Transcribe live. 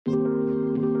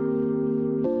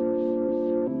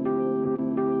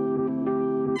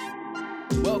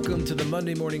Welcome to the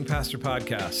Monday Morning Pastor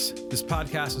Podcast. This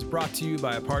podcast is brought to you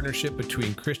by a partnership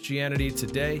between Christianity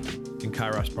Today and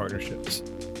Kairos Partnerships.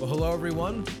 Well, hello,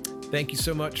 everyone. Thank you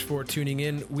so much for tuning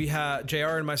in. We have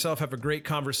JR and myself have a great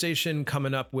conversation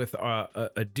coming up with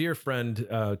a dear friend,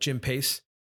 Jim Pace,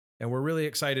 and we're really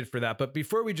excited for that. But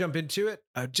before we jump into it,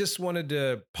 I just wanted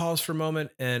to pause for a moment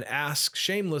and ask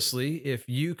shamelessly if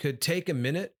you could take a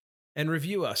minute and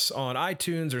review us on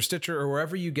iTunes or Stitcher or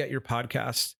wherever you get your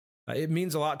podcasts. It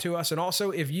means a lot to us. And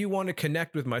also, if you want to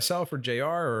connect with myself or JR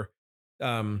or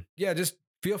just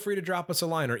feel free to drop us a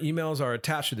line. Our emails are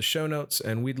attached to the show notes,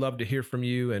 and we'd love to hear from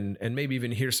you and maybe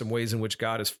even hear some ways in which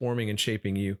God is forming and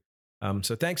shaping you.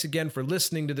 So thanks again for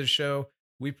listening to the show.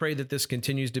 We pray that this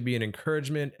continues to be an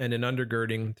encouragement and an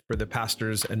undergirding for the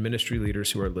pastors and ministry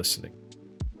leaders who are listening.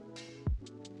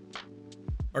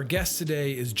 Our guest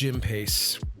today is Jim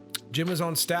Pace. Jim is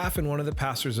on staff and one of the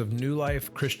pastors of New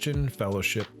Life Christian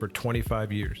Fellowship for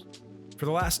 25 years. For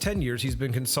the last 10 years, he's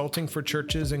been consulting for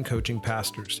churches and coaching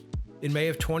pastors. In May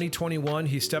of 2021,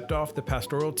 he stepped off the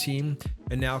pastoral team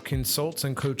and now consults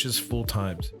and coaches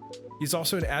full-time. He's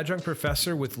also an adjunct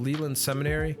professor with Leland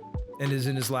Seminary and is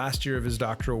in his last year of his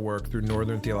doctoral work through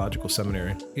Northern Theological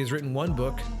Seminary. He has written one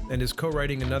book and is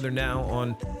co-writing another now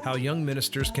on how young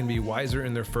ministers can be wiser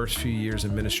in their first few years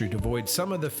in ministry to avoid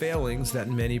some of the failings that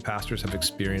many pastors have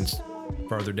experienced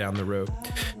farther down the road.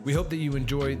 We hope that you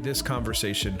enjoy this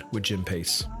conversation with Jim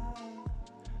Pace.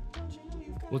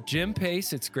 Well, Jim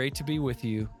Pace, it's great to be with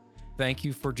you. Thank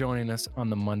you for joining us on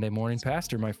the Monday Morning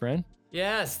Pastor, my friend.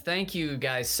 Yes, thank you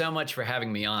guys so much for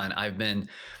having me on. I've been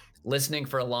listening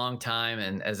for a long time,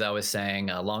 and as I was saying,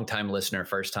 a long-time listener,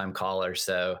 first-time caller.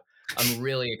 So I'm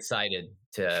really excited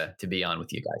to be on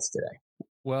with you guys today.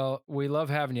 Well, we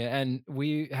love having you, and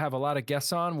we have a lot of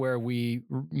guests on where we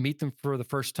meet them for the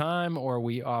first time, or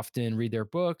we often read their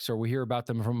books, or we hear about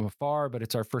them from afar, but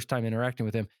it's our first time interacting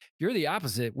with them. You're the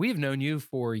opposite. We've known you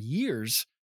for years.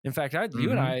 In fact, you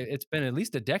and I, it's been at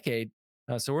least a decade,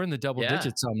 so we're in the double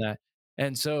digits on that.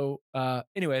 And so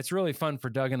anyway, it's really fun for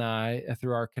Doug and I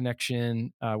through our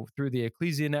connection, through the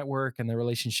Ecclesia Network and the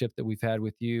relationship that we've had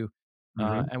with you.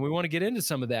 And we want to get into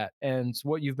some of that and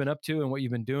what you've been up to and what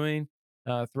you've been doing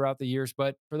throughout the years.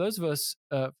 But for those of us,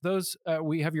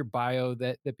 we have your bio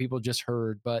that people just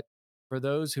heard. But for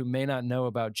those who may not know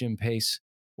about Jim Pace,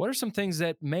 what are some things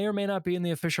that may or may not be in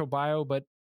the official bio, but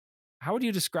how would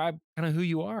you describe kind of who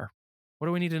you are? What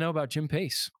do we need to know about Jim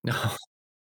Pace?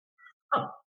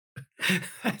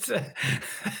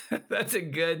 That's a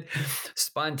good,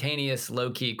 spontaneous,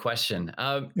 low-key question.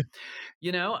 I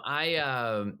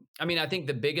think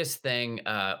the biggest thing,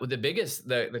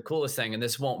 the coolest thing, and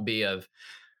this won't be of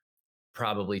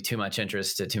probably too much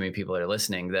interest to too many people that are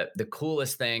listening, that the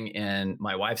coolest thing in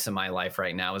my wife's and my life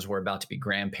right now is we're about to be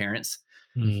grandparents.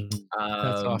 That's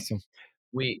awesome.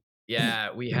 We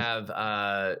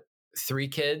have 3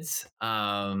 kids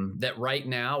that right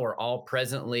now are all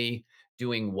presently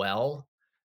doing well,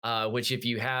 which if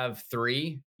you have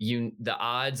 3, the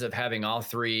odds of having all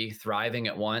 3 thriving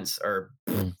at once are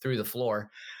through the floor.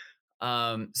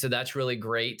 So that's really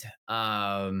great.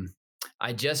 I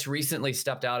just recently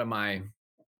stepped out of my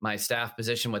staff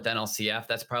position with NLCF.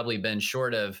 That's probably been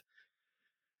short of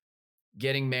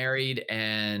getting married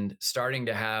and starting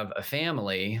to have a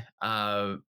family,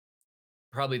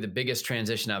 probably the biggest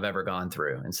transition I've ever gone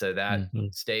through. And so that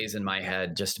stays in my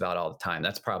head just about all the time.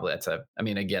 That's probably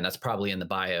in the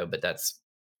bio, but that's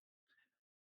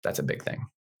a big thing.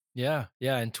 Yeah.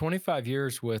 And 25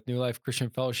 years with New Life Christian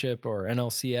Fellowship, or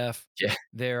NLCF,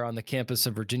 there on the campus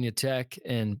of Virginia Tech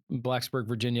in Blacksburg,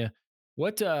 Virginia.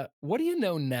 What do you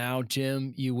know now,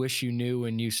 Jim, you wish you knew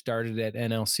when you started at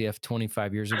NLCF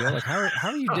 25 years ago? Like, how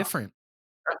are you different?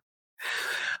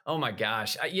 Oh my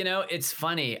gosh. It's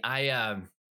funny. I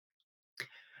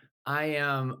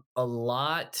am a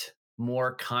lot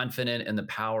more confident in the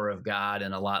power of God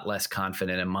and a lot less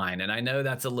confident in mine. And I know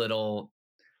that's a little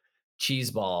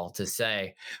cheeseball to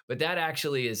say, but that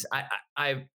actually is,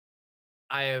 I'm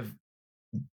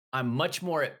much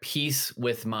more at peace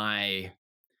with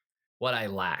what I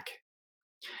lack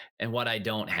and what I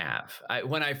don't have.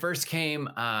 When I first came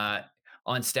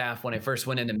on staff, when I first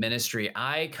went into ministry,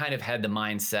 I kind of had the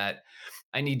mindset,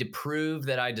 I need to prove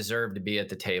that I deserve to be at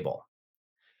the table.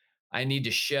 I need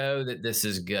to show that this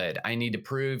is good. I need to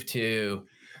prove to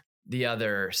the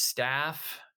other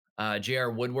staff. J.R.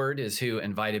 Woodward is who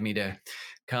invited me to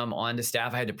come on to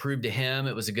staff. I had to prove to him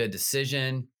it was a good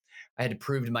decision. I had to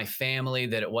prove to my family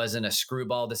that it wasn't a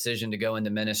screwball decision to go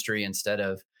into ministry instead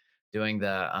of doing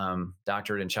the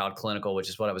doctorate in child clinical, which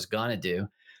is what I was going to do.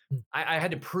 I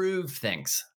had to prove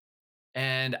things.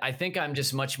 And I think I'm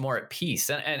just much more at peace.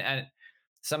 And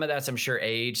Some of that's, I'm sure,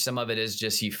 age. Some of it is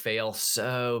just you fail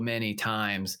so many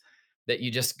times that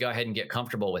you just go ahead and get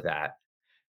comfortable with that.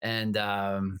 And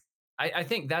I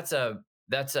think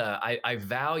I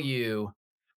value.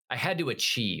 I had to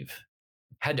achieve,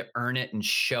 had to earn it and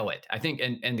show it. I think,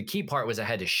 and the key part was I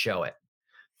had to show it.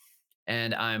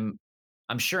 And I'm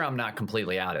sure I'm not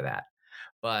completely out of that,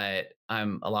 but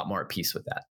I'm a lot more at peace with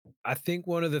that. I think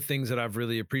one of the things that I've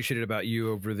really appreciated about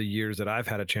you over the years that I've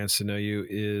had a chance to know you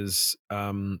is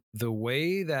the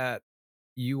way that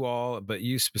you all, but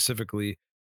you specifically,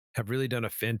 have really done a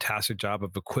fantastic job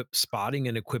of spotting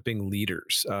and equipping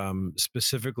leaders,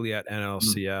 specifically at Mm,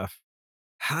 NLCF.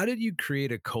 How did you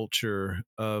create a culture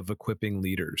of equipping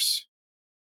leaders?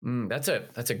 that's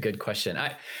a good question.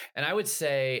 I would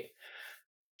say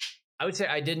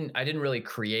I didn't really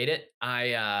create it.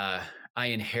 I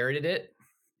inherited it,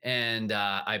 and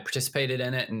I participated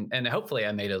in it, and hopefully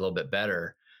I made it a little bit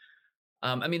better.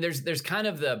 I mean, there's kind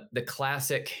of the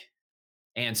classic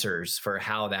answers for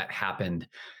how that happened.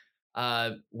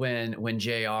 When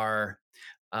Jr.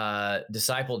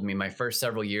 Discipled me my first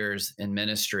several years in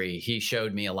ministry, he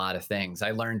showed me a lot of things.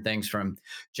 I learned things from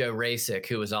Joe Rasick,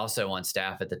 who was also on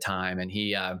staff at the time, and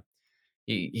he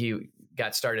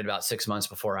got started about 6 months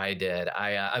before I did.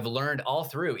 I've learned all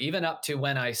through, even up to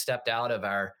when I stepped out of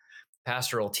our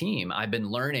pastoral team. I've been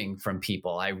learning from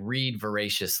people. I read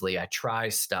voraciously. I try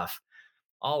stuff,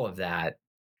 all of that.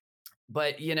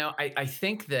 But I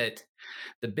think that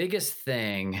the biggest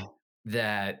thing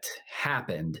that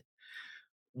happened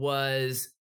was,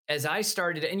 as I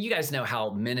started, and you guys know how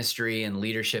ministry and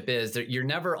leadership is, that you're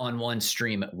never on one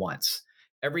stream at once.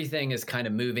 Everything is kind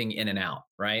of moving in and out,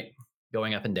 right?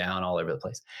 Going up and down all over the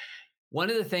place.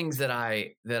 One of the things as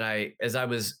I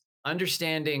was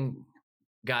understanding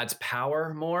God's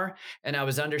power more, and I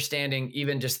was understanding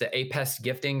even just the apex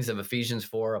giftings of Ephesians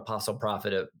 4, apostle,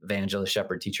 prophet, evangelist,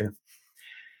 shepherd, teacher,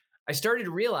 I started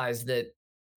to realize that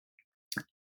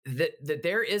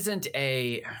there isn't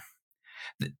a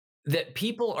that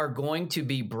people are going to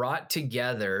be brought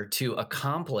together to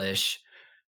accomplish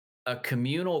a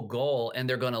communal goal, and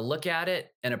they're going to look at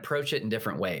it and approach it in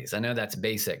different ways. I know that's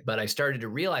basic, but I started to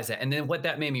realize that. And then what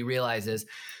that made me realize is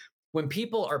when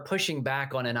people are pushing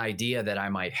back on an idea that I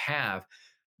might have,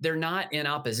 they're not in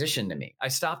opposition to me. I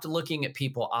stopped looking at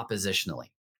people oppositionally.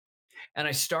 And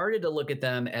I started to look at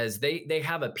them as they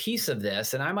have a piece of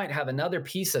this, and I might have another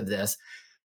piece of this.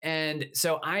 And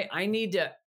so I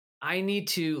need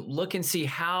to look and see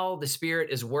how the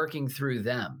Spirit is working through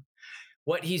them,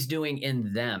 what He's doing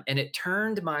in them. And it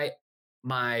turned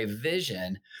my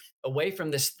vision away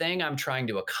from this thing I'm trying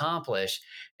to accomplish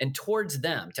and towards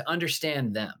them, to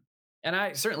understand them. And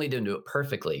I certainly didn't do it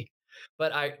perfectly,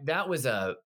 but that was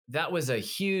a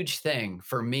huge thing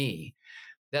for me,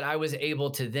 that I was able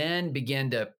to then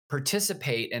begin to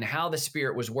participate in how the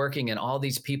Spirit was working in all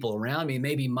these people around me.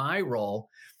 Maybe my role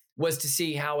was to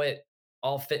see how it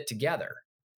all fit together.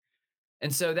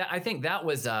 And so that, I think that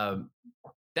was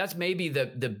that's maybe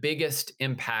the biggest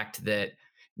impact that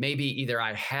maybe either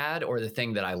I had or the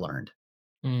thing that I learned.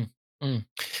 Mm, mm.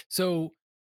 So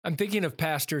I'm thinking of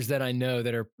pastors that I know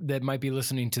that might be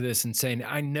listening to this and saying,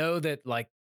 I know that like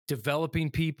developing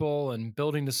people and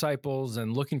building disciples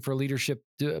and looking for leadership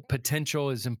potential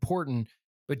is important.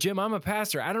 But Jim, I'm a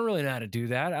pastor. I don't really know how to do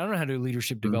that. I don't know how to do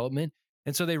leadership Mm, development.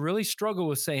 And so they really struggle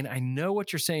with saying, I know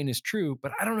what you're saying is true,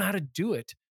 but I don't know how to do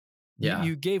it. yeah.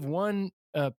 You gave one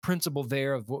principle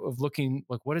there of looking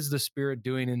like, what is the Spirit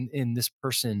doing in this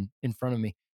person in front of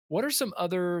me? What are some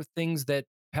other things that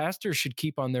pastors should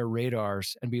keep on their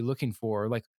radars and be looking for?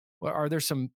 Like, are there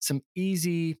some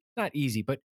easy, not easy,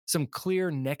 but some clear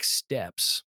next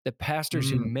steps that pastors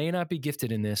who Mm, may not be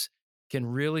gifted in this can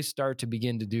really start to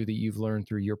begin to do that you've learned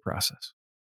through your process?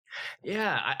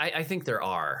 yeah, I think there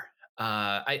are.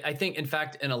 I think, in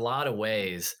fact, in a lot of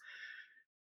ways,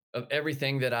 of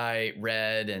everything that I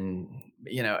read, and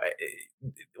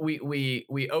we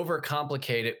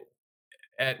overcomplicate it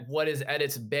at what is at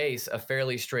its base a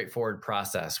fairly straightforward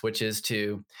process, which is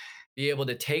to be able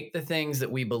to take the things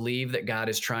that we believe that God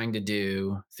is trying to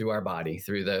do through our body,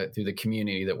 through the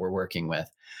community that we're working with.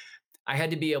 I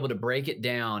had to be able to break it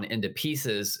down into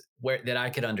pieces that I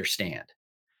could understand.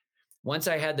 Once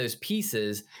I had those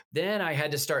pieces, then I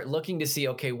had to start looking to see,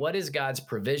 okay, what is God's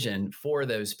provision for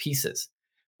those pieces?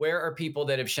 Where are people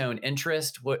that have shown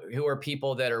interest? Who are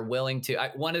people that are willing to?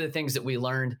 One of the things that we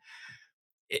learned,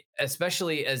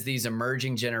 especially as these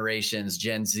emerging generations,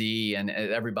 Gen Z, and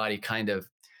everybody kind of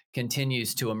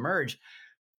continues to emerge,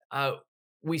 uh,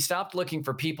 we stopped looking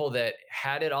for people that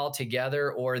had it all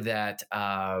together, or that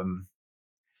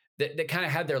that kind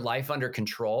of had their life under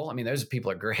control. I mean, those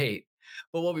people are great,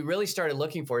 But what we really started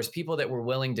looking for is people that were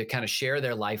willing to kind of share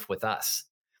their life with us.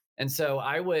 And so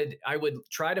I would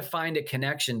try to find a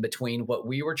connection between what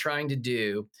we were trying to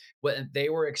do, what they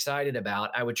were excited about.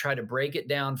 I would try to break it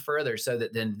down further so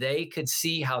that then they could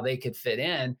see how they could fit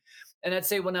in. And I'd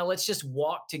say, well, now let's just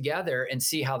walk together and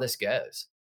see how this goes.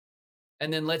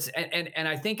 And then and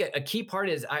I think a key part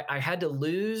is I had to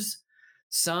lose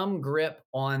some grip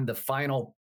on the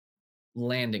final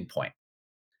landing point.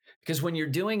 Because when you're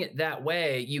doing it that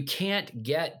way, you can't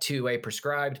get to a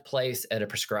prescribed place at a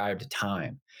prescribed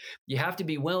time. You have to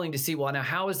be willing to see, well, now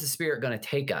how is the Spirit going to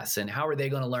take us? And how are they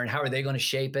going to learn? How are they going to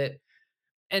shape it?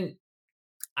 And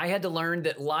I had to learn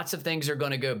that lots of things are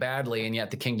going to go badly, and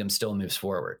yet the kingdom still moves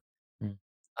forward.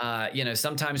 Mm.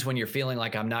 Sometimes when you're feeling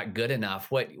like I'm not good enough,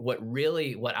 what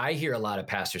I hear a lot of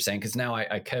pastors saying, because now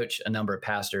I coach a number of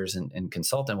pastors and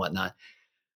consult and whatnot,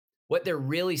 what they're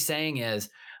really saying is,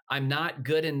 I'm not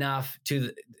good enough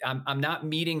I'm not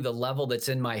meeting the level that's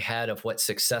in my head of what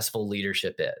successful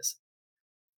leadership is.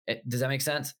 Does that make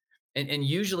sense? And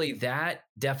usually that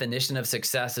definition of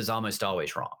success is almost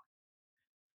always wrong.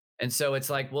 And so it's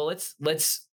like, well,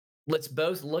 let's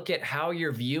both look at how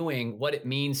you're viewing what it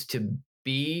means to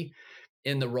be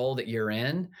in the role that you're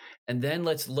in. And then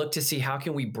let's look to see how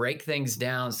can we break things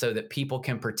down so that people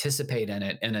can participate in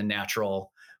it in a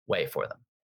natural way for them.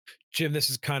 Jim, this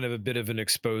is kind of a bit of an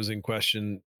exposing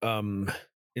question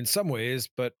in some ways,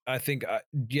 but I think,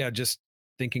 just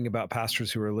thinking about pastors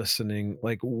who are listening,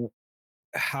 like,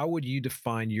 how would you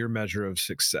define your measure of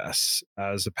success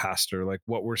as a pastor? Like,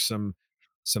 what were some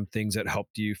things that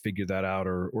helped you figure that out,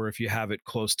 or if you have it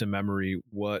close to memory,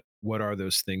 what are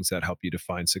those things that help you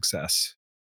define success?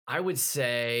 I would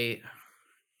say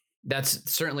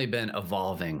that's certainly been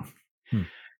evolving. Hmm.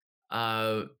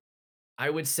 I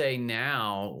would say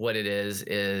now what it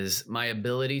is my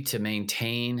ability to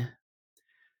maintain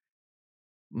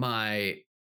my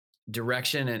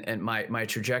direction and my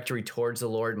trajectory towards the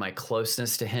Lord, my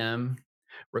closeness to Him,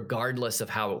 regardless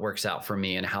of how it works out for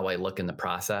me and how I look in the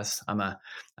process. I'm an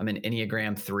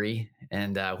Enneagram 3,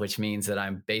 and which means that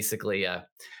I'm basically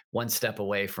one step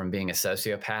away from being a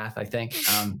sociopath, I think.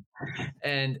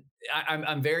 And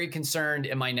I'm very concerned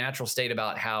in my natural state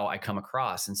about how I come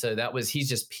across. And so he's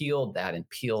just peeled that and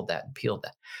peeled that and peeled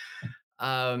that.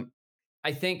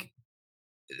 I think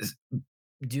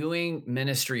doing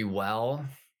ministry well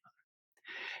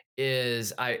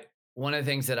is one of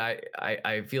the things that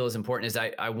I feel is important is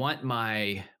I want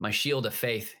my shield of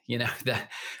faith, that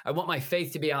I want my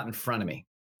faith to be out in front of me.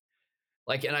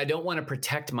 And I don't want to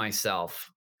protect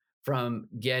myself from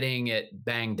getting it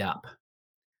banged up.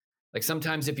 Like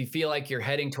sometimes if you feel like you're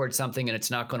heading towards something and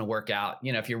it's not going to work out,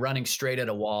 if you're running straight at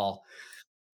a wall,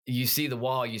 you see the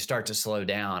wall, you start to slow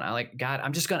down. God,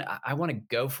 I want to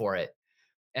go for it.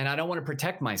 And I don't want to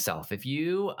protect myself. If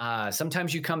you,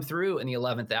 sometimes you come through in the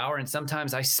 11th hour and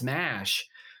sometimes I smash.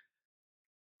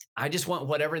 I just want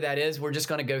whatever that is, we're just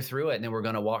going to go through it and then we're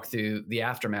going to walk through the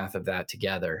aftermath of that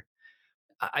together.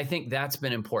 I think that's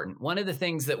been important. One of the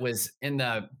things that was in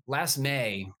the last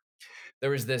May, there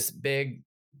was this big,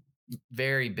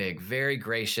 very big, very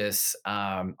gracious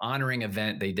honoring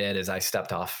event they did as I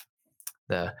stepped off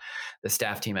the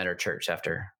staff team at our church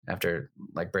after,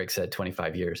 like Briggs said,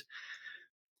 25 years.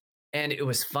 And it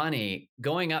was funny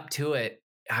going up to it.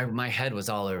 My head was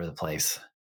all over the place.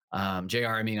 JR,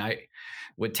 I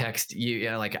would text you,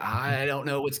 I don't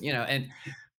know what's,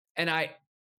 and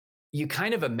you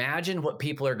kind of imagine what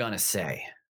people are going to say.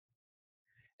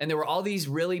 And there were all these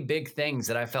really big things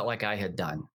that I felt like I had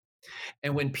done.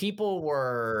 And when people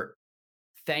were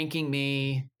thanking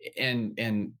me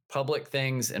in public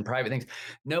things and private things,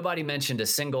 nobody mentioned a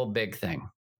single big thing.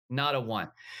 Not a one.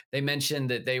 They mentioned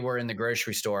that they were in the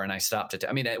grocery store and I stopped it.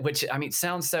 Which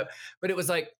sounds so, but it was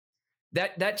like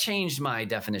that changed my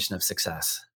definition of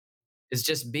success. Is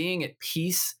just being at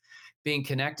peace, being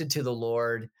connected to the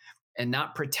Lord and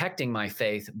not protecting my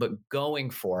faith, but going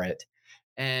for it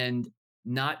and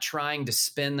not trying to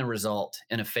spin the result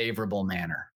in a favorable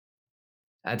manner.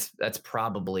 That's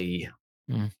probably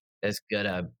as good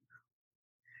a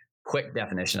quick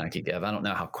definition I could give. I don't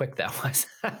know how quick that was,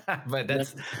 but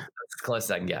that's as close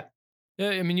as I can get.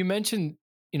 Yeah, you mentioned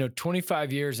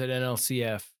 25 years at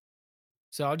NLCF,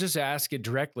 so I'll just ask it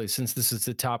directly since this is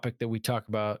the topic that we talk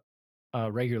about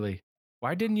regularly.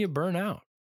 Why didn't you burn out?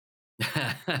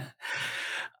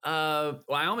 Well,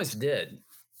 I almost did.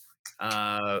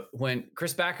 When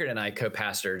Chris Backert and I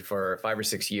co-pastored for 5 or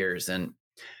 6 years, and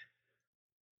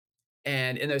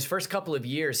in those first couple of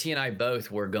years, he and I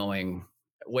both were going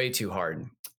way too hard.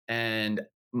 And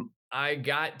I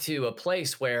got to a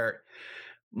place where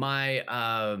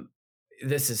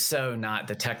this is so not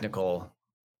the technical,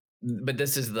 but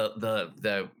this is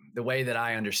the way that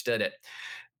I understood it.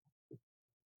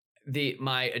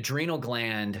 My adrenal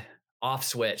gland off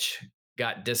switch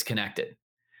got disconnected.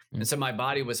 Mm. And so my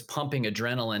body was pumping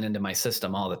adrenaline into my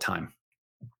system all the time,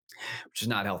 which is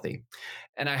not healthy.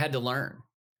 And I had to learn.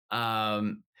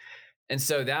 Um, and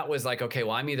so that was like, okay,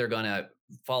 well, I'm either going to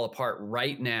fall apart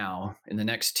right now in the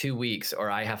next 2 weeks, or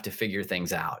I have to figure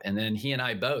things out. And then he and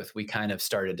I both, we kind of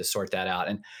started to sort that out.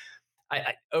 And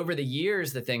over the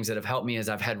years, the things that have helped me is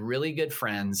I've had really good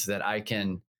friends that I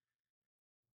can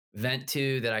vent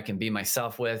to, that I can be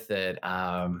myself with, that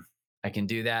I can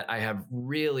do that. I have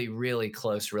really, really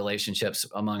close relationships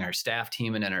among our staff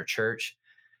team and in our church.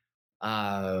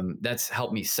 That's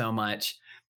helped me so much.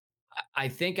 I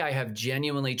think I have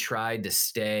genuinely tried to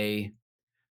stay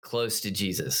close to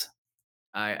Jesus.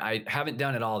 I haven't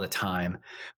done it all the time,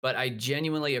 but I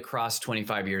genuinely across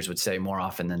 25 years would say more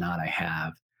often than not I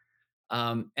have.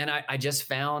 And I just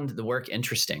found the work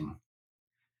interesting.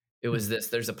 It was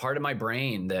there's a part of my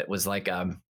brain that was like,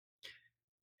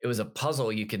 it was a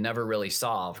puzzle you could never really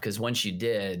solve, because once you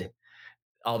did,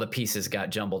 all the pieces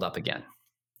got jumbled up again.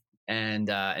 And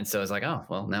so I was like, oh,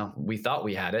 well, now we thought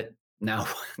we had it. Now,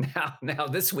 now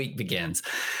this week begins.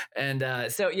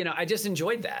 And so, I just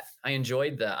enjoyed that. I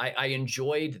enjoyed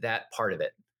that part of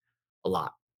it a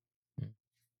lot.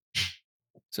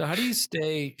 So, how do you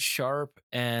stay sharp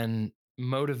and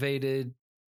motivated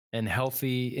and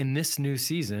healthy in this new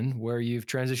season where you've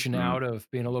transitioned Mm. out of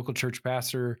being a local church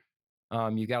pastor?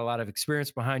 You got a lot of experience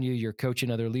behind you. You're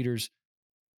coaching other leaders.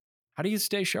 How do you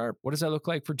stay sharp? What does that look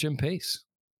like for Jim Pace?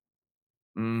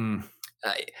 Mm.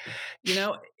 I-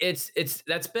 it's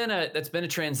that's been a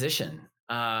transition,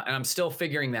 and I'm still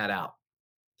figuring that out.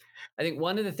 I think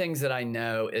one of the things that I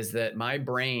know is that my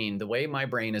brain, the way my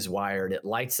brain is wired, it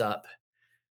lights up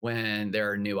when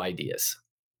there are new ideas,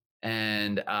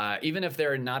 and even if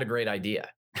they're not a great idea,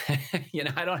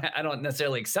 I don't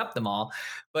necessarily accept them all,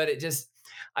 but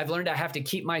I've learned I have to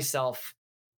keep myself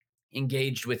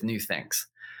engaged with new things.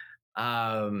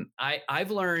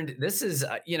 I've learned this is,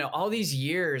 all these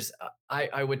years,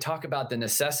 I would talk about the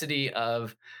necessity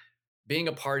of being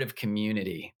a part of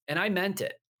community, and I meant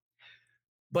it.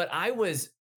 But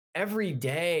every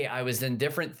day I was in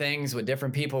different things with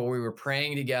different people. We were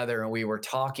praying together and we were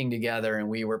talking together and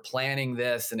we were planning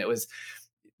this, and it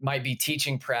might be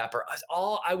teaching prep or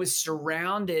I was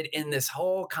surrounded in this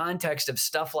whole context of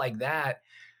stuff like that.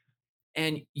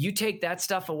 And you take that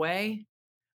stuff away,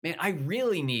 man, I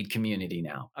really need community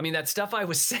now. I mean, that stuff I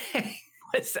was saying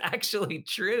was actually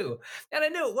true. And I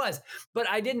knew it was, but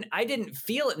I didn't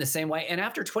feel it in the same way. And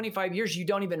after 25 years, you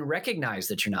don't even recognize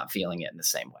that you're not feeling it in the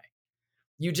same way.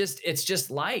 It's just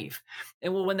life.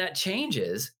 And well, when that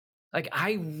changes, like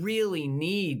I really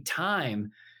need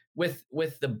time with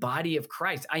the body of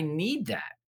Christ. I need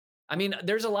that. I mean,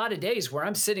 there's a lot of days where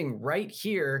I'm sitting right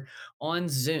here on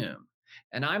Zoom,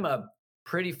 and I'm a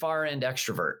pretty far end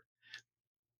extrovert.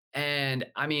 And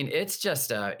I mean, it's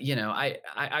just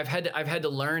I've had to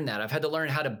learn that. I've had to learn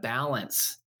how to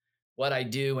balance what I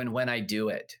do and when I do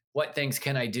it. What things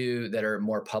can I do that are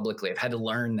more publicly? I've had to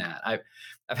learn that.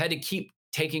 I've had to keep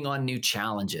taking on new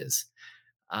challenges.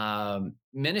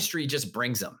 Ministry just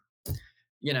brings them.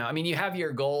 I mean, you have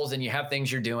your goals and you have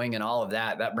things you're doing and all of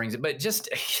that. That brings it. But just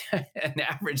an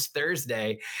average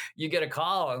Thursday, you get a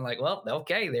call and like, well,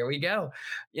 okay, there we go.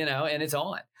 And it's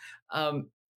on.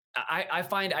 I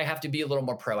find I have to be a little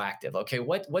more proactive. Okay,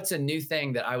 what's a new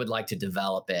thing that I would like to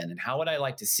develop in, and how would I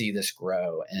like to see this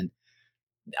grow? And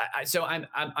so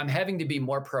I'm having to be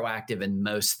more proactive in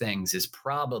most things. Is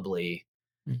probably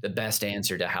the best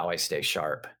answer to how I stay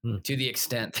sharp, to the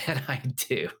extent that I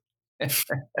do.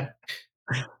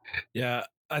 Yeah,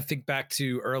 I think back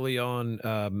to early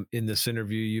on in this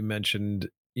interview, you mentioned,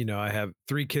 I have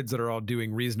 3 kids that are all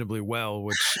doing reasonably well,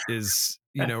 which is,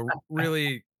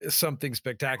 really something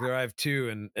spectacular. I have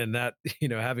 2, and that,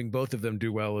 having both of them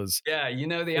do well Yeah,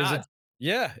 the is odds.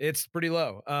 yeah, it's pretty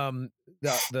low.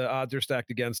 The odds are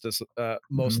stacked against us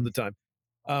most of the time.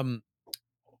 Um,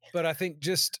 but I think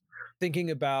just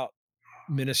thinking about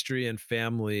ministry and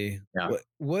family, Yeah.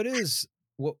 what has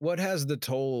the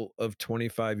toll of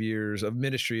 25 years of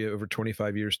ministry over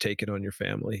 25 years taken on your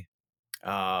family?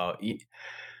 Uh, y-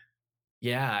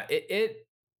 yeah.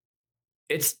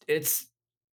 It's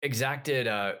exacted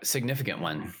a significant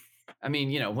one. I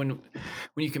mean, when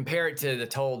you compare it to the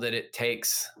toll that it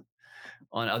takes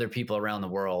on other people around the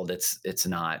world, it's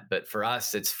not. But for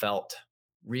us, it's felt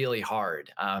really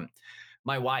hard.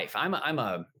 My wife, I'm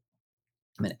an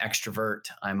extrovert.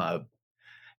 I'm a,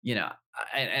 you know,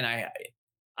 and I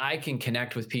I can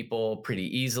connect with people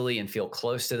pretty easily and feel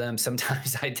close to them.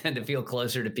 Sometimes I tend to feel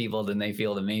closer to people than they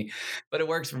feel to me, but it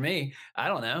works for me. I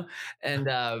don't know. And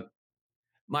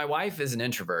my wife is an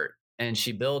introvert and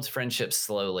she builds friendships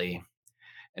slowly.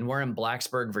 And we're in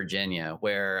Blacksburg, Virginia,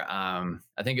 where I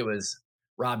think it was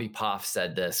Robbie Poff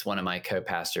said this, one of my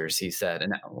co-pastors. He said,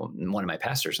 and one of my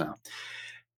pastors now,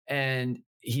 and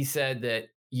he said that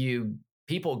you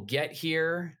people get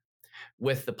here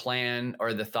with the plan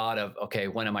or the thought of, okay,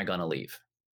 when am I going to leave?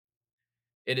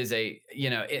 It is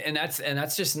and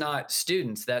that's just not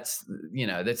students. It's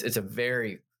a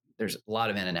very, there's a lot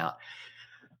of in and out,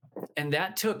 and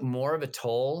that took more of a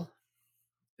toll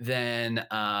than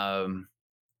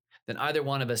either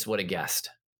one of us would have guessed.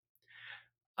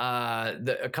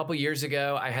 A couple years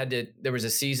ago, there was a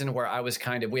season where I was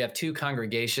we have two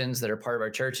congregations that are part of our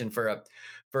church. And for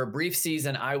a brief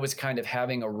season, I was kind of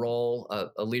having a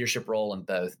leadership role in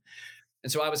both.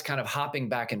 And so I was kind of hopping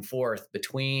back and forth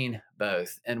between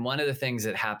both. And one of the things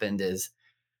that happened is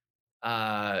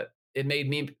it made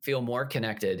me feel more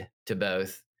connected to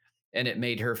both, and it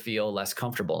made her feel less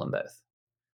comfortable in both.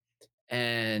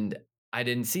 And I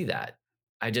didn't see that.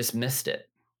 I just missed it.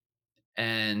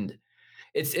 And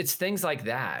it's things like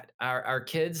that. Our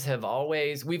kids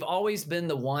we've always been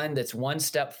the one that's one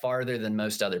step farther than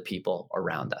most other people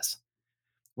around us.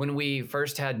 When we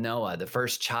first had Noah, the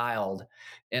first child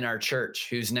in our church,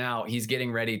 he's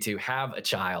getting ready to have a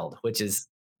child, which is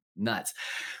nuts.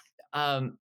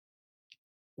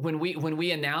 When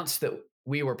we announced that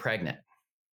we were pregnant,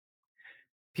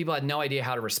 people had no idea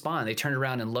how to respond. They turned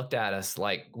around and looked at us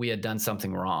like we had done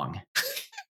something wrong.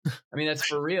 I mean, that's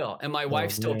for real. And my wife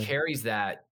still carries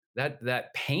that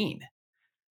pain.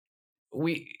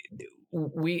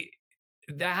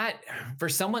 That for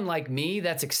someone like me,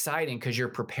 that's exciting because you're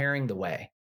preparing the way.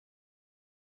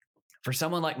 For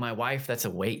someone like my wife, that's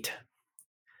a weight.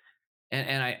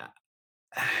 And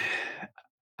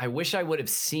I wish I would have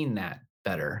seen that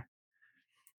better,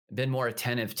 been more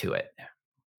attentive to it.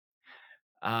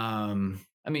 I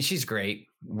mean, she's great.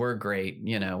 We're great.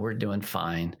 We're doing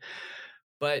fine.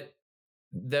 But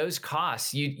those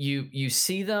costs, you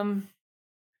see them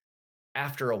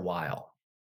after a while.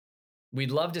 We'd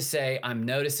love to say, I'm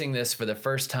noticing this for the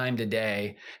first time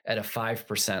today at a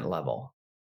 5% level.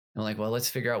 I'm like, well, let's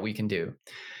figure out what we can do.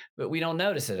 But we don't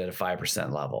notice it at a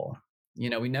 5% level. We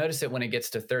notice it when it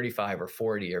gets to 35 or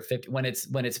 40 or 50, when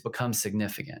it's become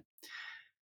significant.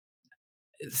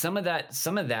 Some of that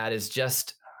is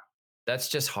that's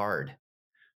just hard.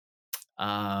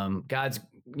 God's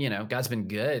been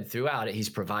good throughout it. He's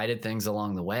provided things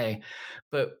along the way,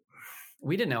 but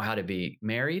we didn't know how to be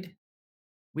married.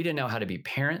 We didn't know how to be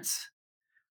parents.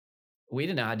 We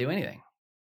didn't know how to do anything.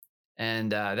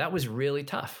 And that was really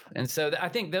tough. And so I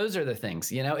think those are the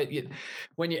things,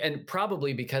 and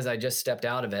probably because I just stepped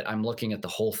out of it, I'm looking at the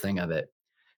whole thing of it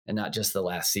and not just the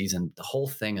last season. The whole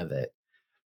thing of it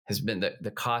has been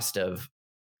the cost of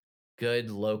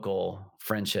good local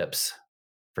friendships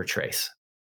for Trace.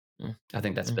 I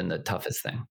think that's been the toughest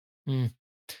thing.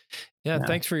 Yeah,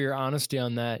 thanks for your honesty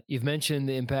on that. You've mentioned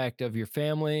the impact of your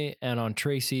family and on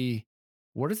Tracy.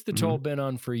 What has the toll been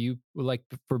on for you,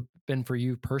 for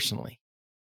you personally?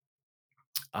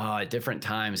 At different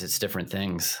times, it's different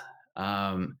things.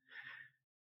 When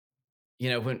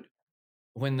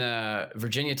the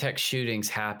Virginia Tech shootings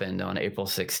happened on April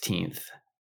 16th,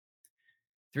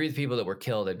 3 of the people that were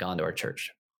killed had gone to our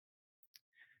church.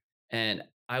 And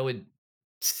I would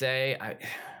say,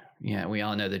 we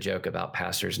all know the joke about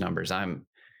pastors' numbers. I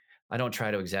don't try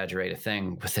to exaggerate a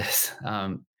thing with this.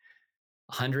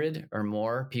 100 or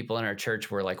more people in our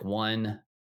church were like one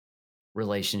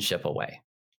relationship away.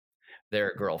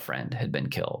 Their girlfriend had been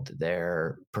killed.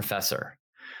 Their professor,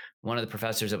 one of the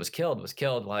professors that was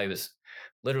killed while he was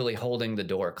literally holding the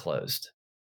door closed.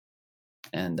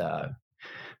 And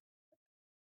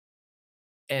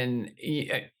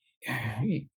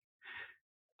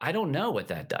I don't know what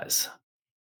that does.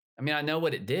 I mean, I know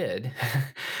what it did.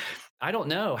 I don't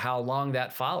know how long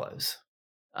that follows.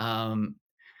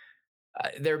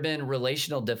 There have been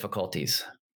relational difficulties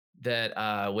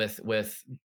that with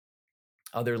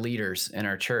other leaders in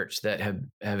our church that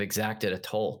have exacted a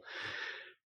toll.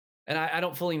 And I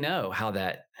don't fully know how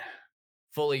that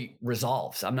fully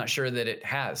resolves. I'm not sure that it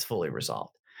has fully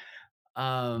resolved.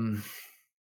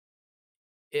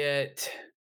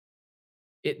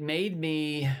 It made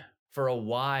me, for a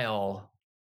while,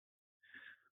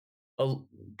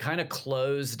 kind of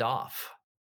closed off,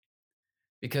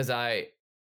 because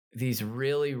these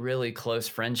really, really close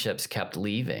friendships kept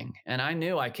leaving. And I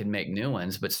knew I could make new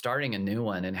ones, but starting a new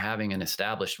one and having an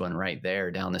established one right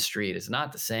there down the street is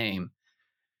not the same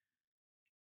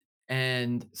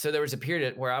And so there was a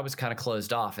period where I was kind of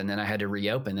closed off, and then I had to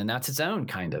reopen, and that's its own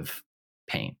kind of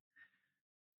pain.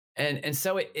 And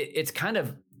so it's kind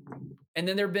of, and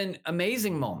then there've been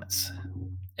amazing moments.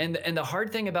 And the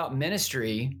hard thing about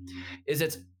ministry is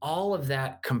it's all of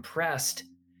that compressed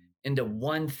into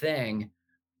one thing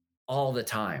all the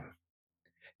time.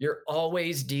 You're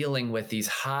always dealing with these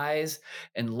highs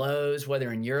and lows,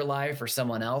 whether in your life or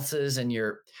someone else's, and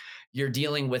you're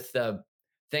dealing with the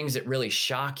things that really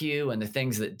shock you and the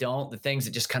things that don't, the things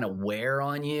that just kind of wear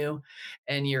on you,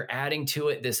 and you're adding to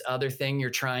it this other thing you're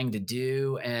trying to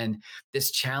do and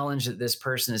this challenge that this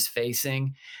person is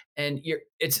facing, and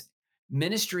it's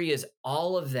ministry is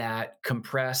all of that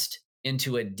compressed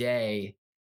into a day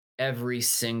every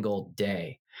single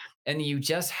day. And you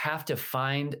just have to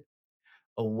find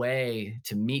a way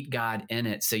to meet God in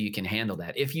it so you can handle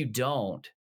that. If you don't,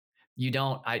 you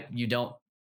don't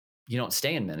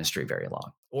stay in ministry very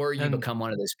long, or you And become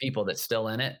one of those people that's still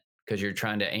in it because you're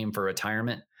trying to aim for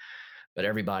retirement, but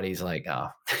everybody's like, oh,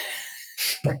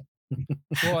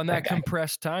 well, and that that guy.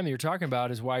 compressed time that you're talking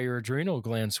about is why your adrenal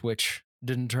gland switch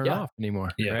didn't turn Yeah, off anymore,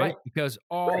 Yeah. right? right, Because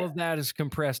all right. of that is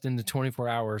compressed into 24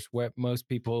 hours, what most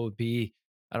people would be,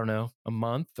 I don't know, a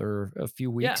month or a few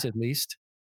Yeah. weeks at least.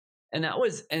 And that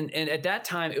was, and at that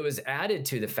time it was added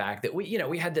to the fact that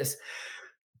we had this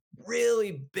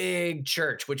really big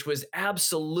church, which was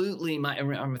absolutely my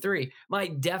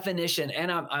definition.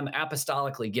 And I'm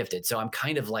apostolically gifted. So I'm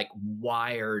kind of like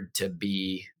wired to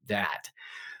be that.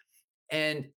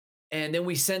 And and then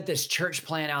we sent this church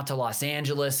plan out to Los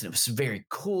Angeles, and it was very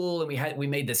cool. And we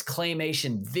made this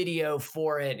claymation video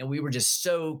for it, and we were just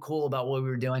so cool about what we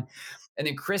were doing. And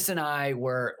then Chris and I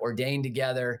were ordained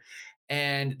together,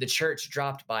 and the church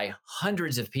dropped by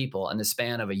hundreds of people in the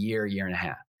span of a year and a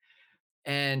half.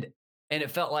 And and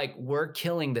it felt like we're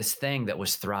killing this thing that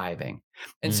was thriving.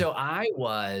 And Mm, so I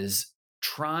was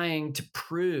trying to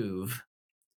prove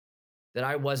that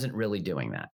I wasn't really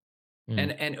doing that.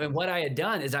 mm, And what I had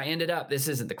done is I ended up, this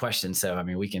isn't the question, so I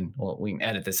mean we can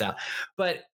edit this out.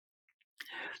 But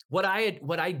what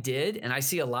I did, and I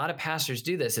see a lot of pastors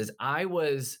do this, is I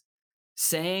was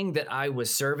saying that I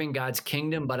was serving God's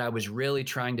kingdom, but I was really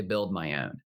trying to build my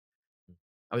own.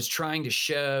 I was trying to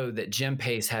show that Jim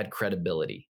Pace had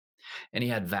credibility and he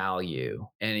had value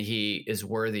and he is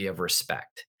worthy of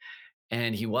respect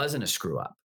and he wasn't a screw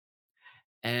up.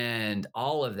 And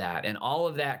all of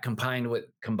that combined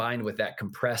with that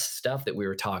compressed stuff that we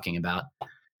were talking about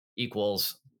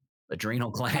equals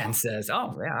adrenal gland says,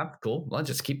 oh yeah, cool, let's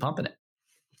just keep pumping it.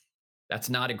 That's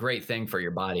not a great thing for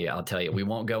your body, I'll tell you. We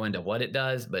won't go into what it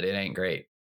does, but it ain't great.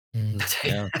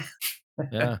 yeah.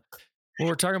 Yeah. Well,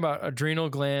 we're talking about adrenal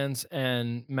glands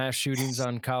and mass shootings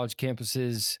on college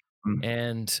campuses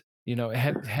and,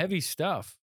 heavy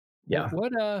stuff.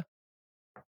 Yeah.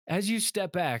 As you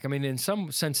step back, I mean, in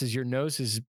some senses, your nose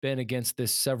has been against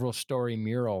this several story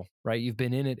mural, right? You've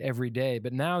been in it every day.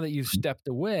 But now that you've stepped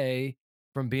away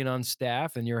from being on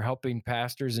staff and you're helping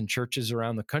pastors and churches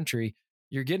around the country,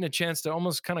 you're getting a chance to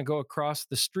almost kind of go across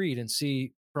the street and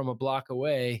see from a block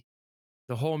away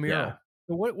the whole Yeah. mural.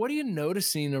 So what are you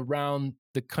noticing around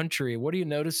the country? What are you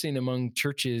noticing among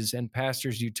churches and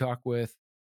pastors you talk with,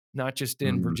 not just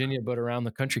in Mm. Virginia, but around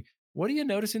the country? What are you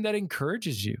noticing that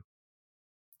encourages you?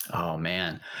 Oh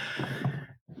man.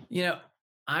 You know,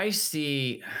 I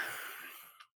see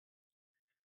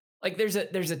like there's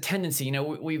a tendency,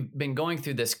 we've been going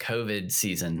through this COVID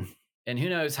season, and who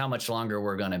knows how much longer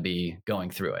we're going to be going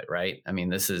through it, right? I mean,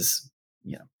 this is,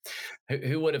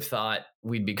 who would have thought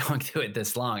we'd be going through it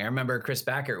this long? I remember Chris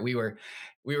Backer, we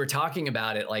were talking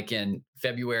about it like in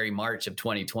February, March of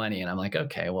 2020, and I'm like,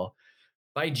 okay, well,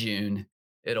 by June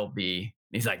it'll be.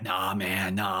 He's like, nah,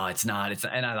 man, no, it's not.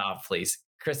 And I thought, please,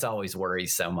 Chris always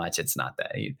worries so much. It's not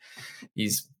that.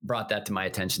 He's brought that to my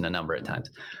attention a number of times,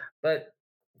 but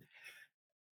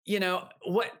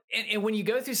what? And when you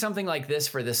go through something like this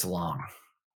for this long,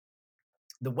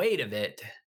 the weight of it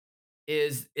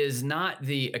is not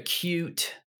the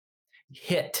acute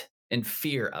hit and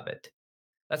fear of it.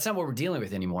 That's not what we're dealing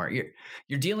with anymore.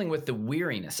 You're dealing with the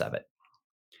weariness of it.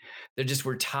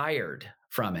 We're tired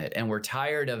from it, and we're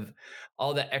tired of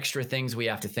all the extra things we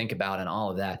have to think about and all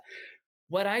of that.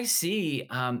 What I see,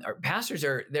 pastors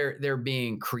they're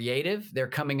being creative. They're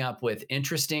coming up with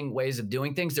interesting ways of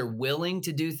doing things. They're willing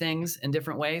to do things in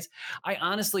different ways. I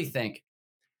honestly think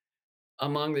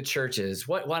among the churches,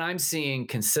 what I'm seeing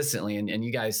consistently, and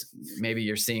you guys, maybe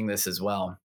you're seeing this as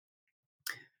well.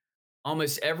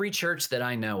 Almost every church that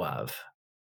I know of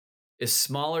is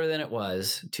smaller than it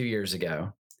was 2 years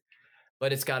ago,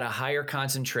 but it's got a higher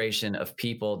concentration of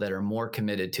people that are more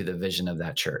committed to the vision of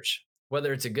that church.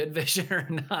 whether it's a good vision or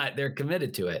not, they're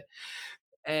committed to it.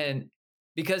 And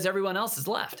because everyone else is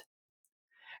left.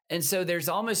 And so there's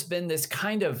almost been this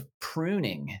kind of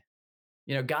pruning.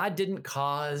 God didn't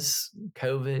cause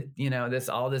COVID,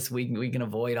 all this, we can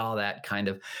avoid all that kind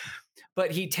of,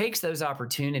 but he takes those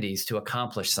opportunities to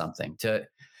accomplish something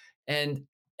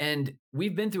and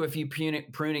we've been through a few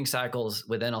pruning cycles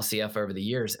with NLCF over the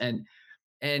years. And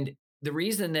the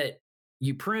reason that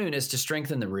you prune is to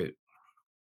strengthen the root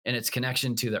and its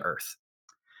connection to the earth,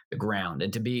 the ground,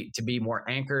 and to be more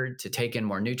anchored, to take in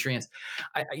more nutrients.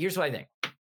 Here's what I think. I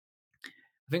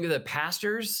think of the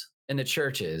pastors and the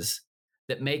churches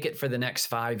that make it for the next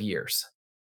 5 years.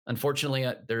 Unfortunately,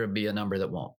 there will be a number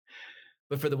that won't.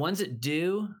 But for the ones that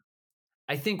do,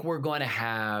 I think we're going to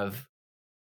have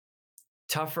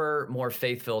tougher, more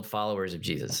faith-filled followers of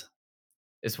Jesus,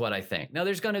 is what I think. Now,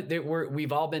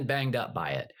 we've all been banged up by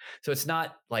it. So it's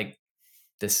not like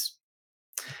this,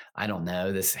 I don't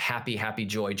know, this happy,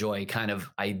 joy kind of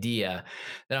idea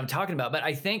that I'm talking about. But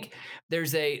I think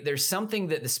there's something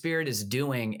that the Spirit is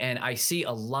doing. And I see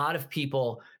a lot of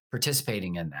people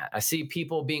participating in that. I see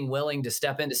people being willing to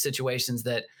step into situations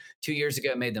that 2 years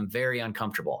ago made them very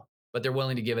uncomfortable, but they're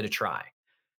willing to give it a try.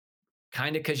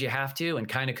 Kind of because you have to, and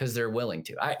kind of because they're willing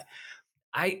to.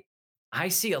 I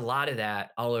see a lot of that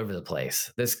all over the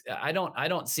place. I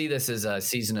don't see this as a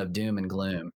season of doom and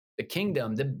gloom. The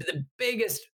kingdom, the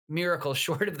biggest miracle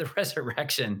short of the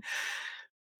resurrection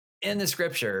in the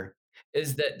scripture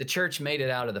is that the church made it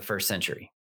out of the first century,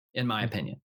 in my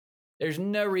opinion. There's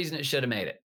no reason it should have made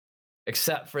it,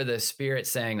 except for the Spirit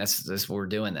saying this we're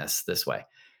doing this way.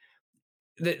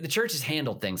 The church has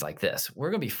handled things like this.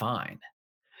 We're going to be fine.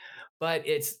 But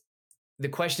the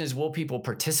question is, will people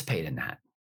participate in that?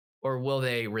 Or will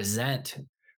they resent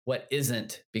what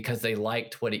isn't because they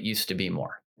liked what it used to be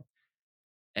more?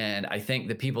 And I think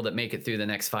the people that make it through the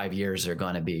next 5 years it's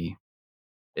going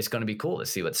to be cool to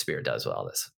see what the Spirit does with all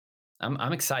this.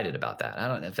 I'm excited about that. I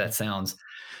don't know if that sounds,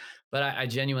 but I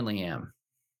genuinely am.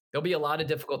 There'll be a lot of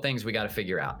difficult things we got to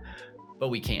figure out, but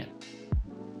we can.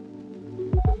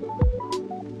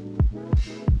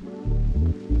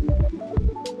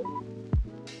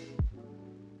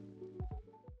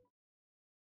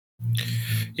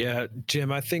 Yeah,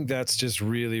 Jim, I think that's just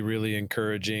really, really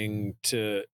encouraging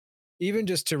to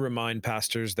remind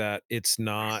pastors that it's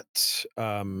not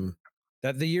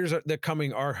that the years that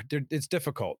coming it's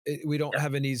difficult. We don't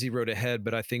have an easy road ahead,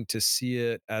 but I think to see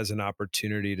it as an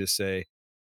opportunity to say,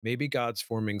 maybe God's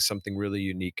forming something really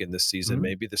unique in this season. Mm-hmm.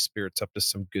 Maybe the Spirit's up to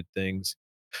some good things.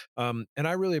 And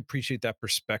I really appreciate that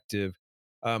perspective.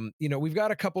 We've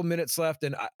got a couple minutes left,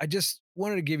 and I just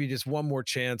wanted to give you just one more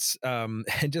chance and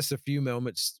just a few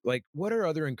moments. Like, what are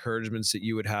other encouragements that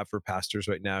you would have for pastors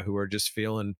right now who are just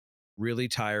feeling really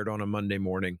tired on a Monday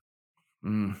morning?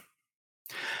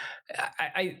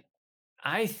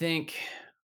 I think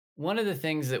one of the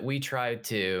things that we try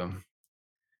to,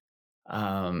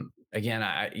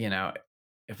 again,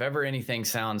 if ever anything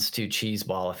sounds too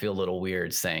cheeseball, I feel a little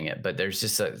weird saying it, but there's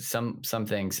just some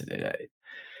things.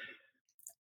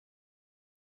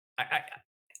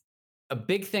 A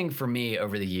big thing for me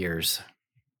over the years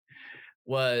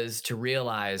was to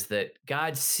realize that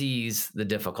God sees the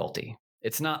difficulty.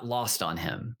 It's not lost on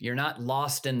him. You're not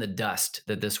lost in the dust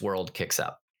that this world kicks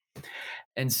up.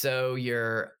 And so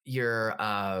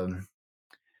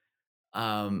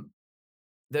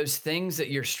those things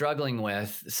that you're struggling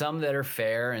with, some that are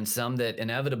fair and some that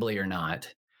inevitably are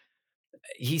not,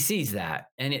 he sees that,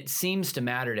 and it seems to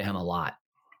matter to him a lot.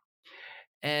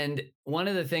 And one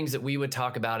of the things that we would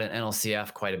talk about in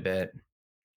NLCF quite a bit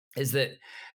is that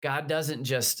God doesn't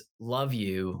just love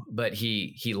you, but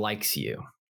he likes you.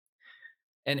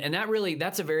 And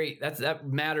that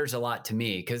matters a lot to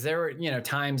me, because there were,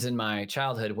 times in my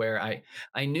childhood where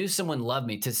I knew someone loved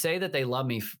me. To say that they love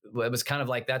me, it was kind of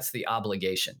like, that's the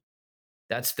obligation.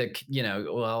 That's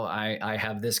I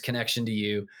have this connection to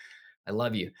you. I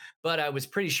love you. But I was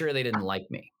pretty sure they didn't like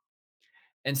me.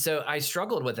 And so I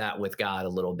struggled with that with God a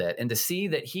little bit, and to see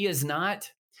that he's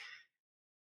not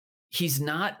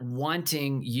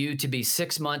wanting you to be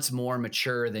 6 months more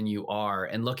mature than you are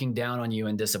and looking down on you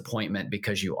in disappointment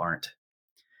because you aren't.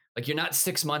 Like, you're not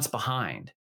 6 months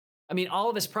behind. I mean,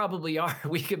 all of us probably are.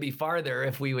 We could be farther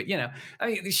if we would,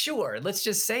 sure, let's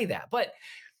just say that. But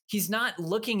he's not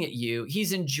looking at you.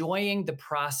 He's enjoying the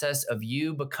process of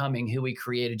you becoming who he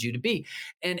created you to be.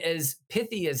 And as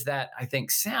pithy as that, I think,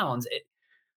 sounds,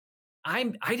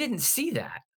 I didn't see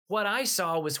that. What I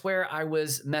saw was where I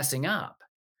was messing up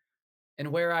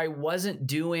and where I wasn't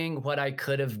doing what I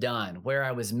could have done, where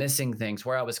I was missing things,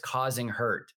 where I was causing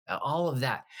hurt, all of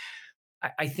that.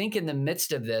 I think in the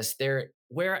midst of this,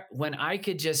 when I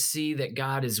could just see that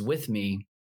God is with me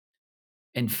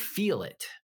and feel it,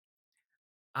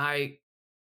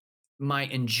 my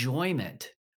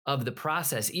enjoyment of the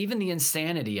process, even the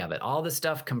insanity of it, all the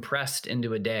stuff compressed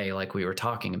into a day, like we were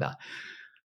talking about,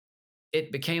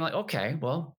 it became like, okay,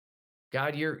 well,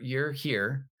 God, you're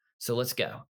here, so let's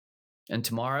go. And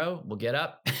tomorrow we'll get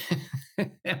up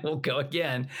and we'll go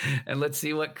again, and let's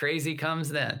see what crazy comes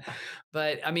then.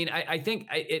 But I mean, I think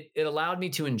it allowed me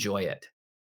to enjoy it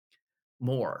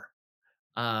more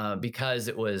because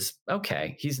it was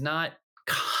okay. He's not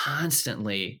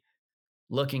constantly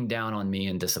looking down on me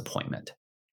in disappointment.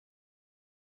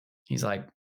 He's like,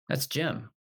 that's Jim.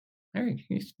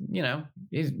 He's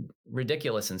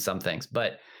ridiculous in some things,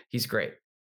 but he's great.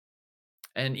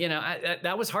 And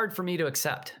that was hard for me to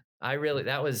accept.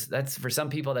 That's for some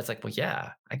people. That's like, well,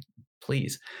 yeah,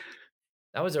 please.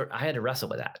 I had to wrestle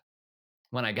with that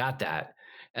when I got that.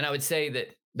 And I would say that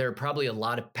there are probably a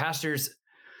lot of pastors.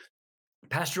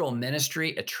 Pastoral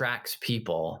ministry attracts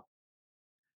people,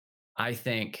 I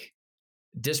think,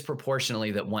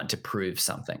 disproportionately that want to prove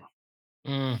something,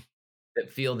 that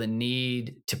feel the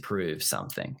need to prove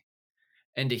something,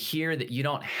 and to hear that you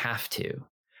don't have to.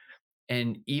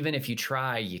 And even if you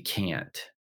try, you can't.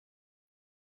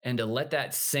 And to let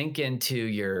that sink into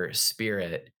your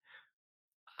spirit,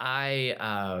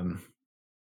 that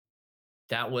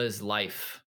was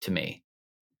life to me.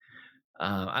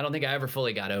 I don't think I ever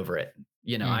fully got over it.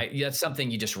 That's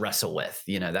something you just wrestle with.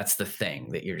 That's the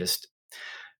thing that you're just,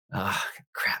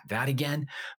 crap, that again.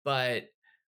 But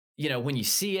when you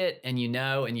see it and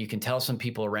and you can tell some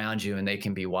people around you and they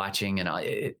can be watching,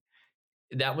 and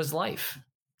that was life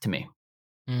to me.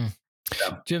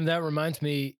 So. Jim, that reminds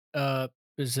me,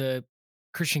 there's a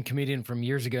Christian comedian from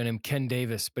years ago named Ken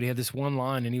Davis, but he had this one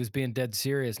line and he was being dead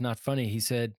serious, not funny. He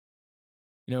said,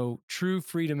 true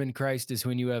freedom in Christ is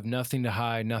when you have nothing to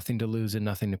hide, nothing to lose, and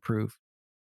nothing to prove.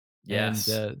 Yes.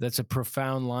 And that's a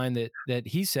profound line that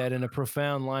he said, and a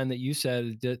profound line that you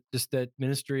said, that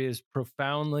ministry is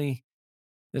profoundly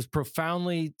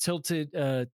tilted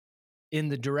in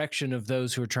the direction of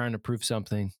those who are trying to prove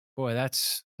something. Boy,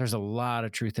 there's a lot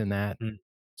of truth in that.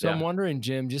 So yeah. I'm wondering,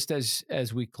 Jim, just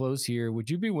as we close here, would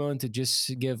you be willing to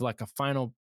just give like a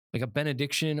final, like a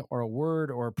benediction or a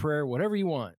word or a prayer, whatever you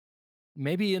want,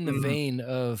 maybe in the vein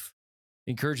of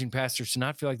encouraging pastors to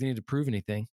not feel like they need to prove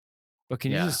anything, but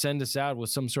can you just send us out with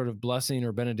some sort of blessing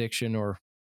or benediction or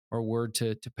word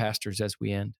to pastors as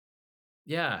we end?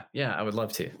 Yeah, I would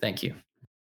love to. Thank you.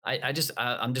 I'm just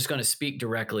going to speak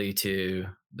directly to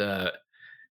the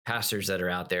pastors that are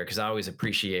out there, because I always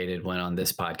appreciated when on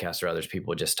this podcast or others, people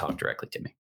would just talk directly to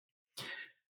me.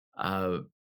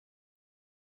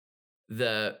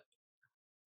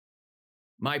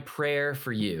 My prayer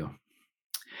for you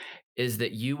is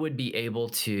that you would be able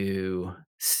to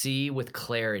see with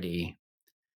clarity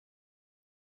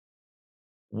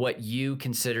what you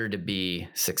consider to be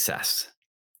success.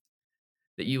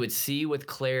 That you would see with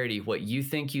clarity what you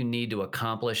think you need to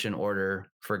accomplish in order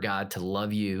for God to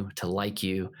love you, to like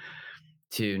you,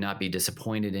 to not be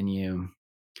disappointed in you.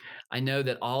 I know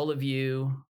that all of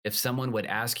you, if someone would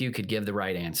ask you, could give the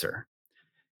right answer.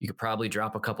 You could probably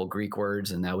drop a couple Greek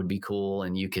words and that would be cool.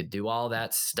 And you could do all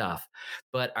that stuff.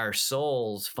 But our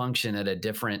souls function on a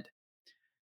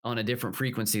different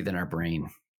frequency than our brain.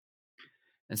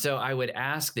 And so I would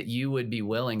ask that you would be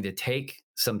willing to take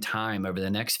some time over the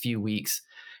next few weeks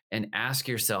and ask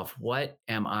yourself, what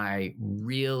am I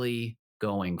really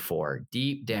going for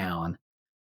deep down?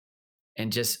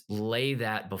 And just lay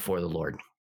that before the Lord.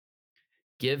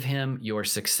 Give him your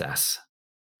success.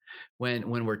 When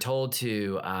we're told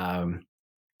to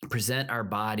present our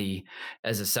body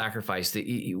as a sacrifice,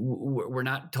 we're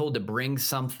not told to bring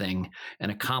something,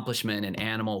 an accomplishment, an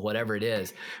animal, whatever it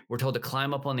is. We're told to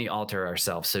climb up on the altar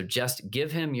ourselves. So just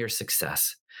give him your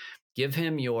success. Give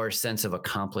him your sense of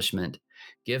accomplishment.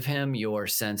 Give him your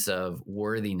sense of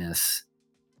worthiness.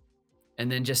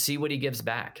 And then just see what he gives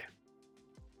back.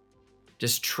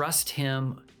 Just trust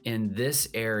him in this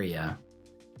area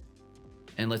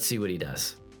and let's see what he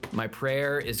does. My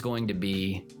prayer is going to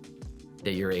be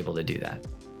that you're able to do that.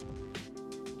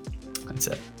 That's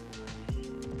it.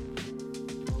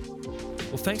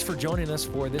 Well, thanks for joining us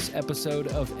for this episode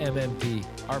of MMP.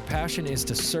 Our passion is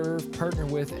to serve, partner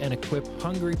with, and equip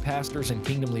hungry pastors and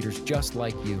kingdom leaders just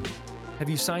like you. Have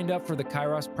you signed up for the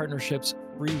Kairos Partnership's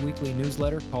free weekly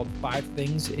newsletter called 5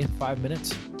 Things in 5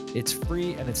 Minutes? It's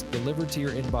free and it's delivered to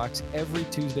your inbox every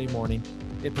Tuesday morning.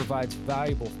 It provides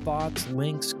valuable thoughts,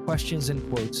 links, questions, and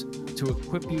quotes to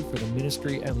equip you for the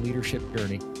ministry and leadership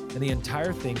journey. And the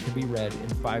entire thing can be read in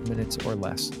 5 minutes or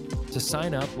less. To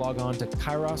sign up, log on to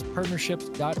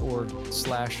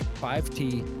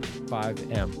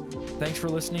kairospartnerships.org/5T5M. Thanks for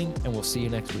listening, and we'll see you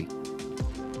next week.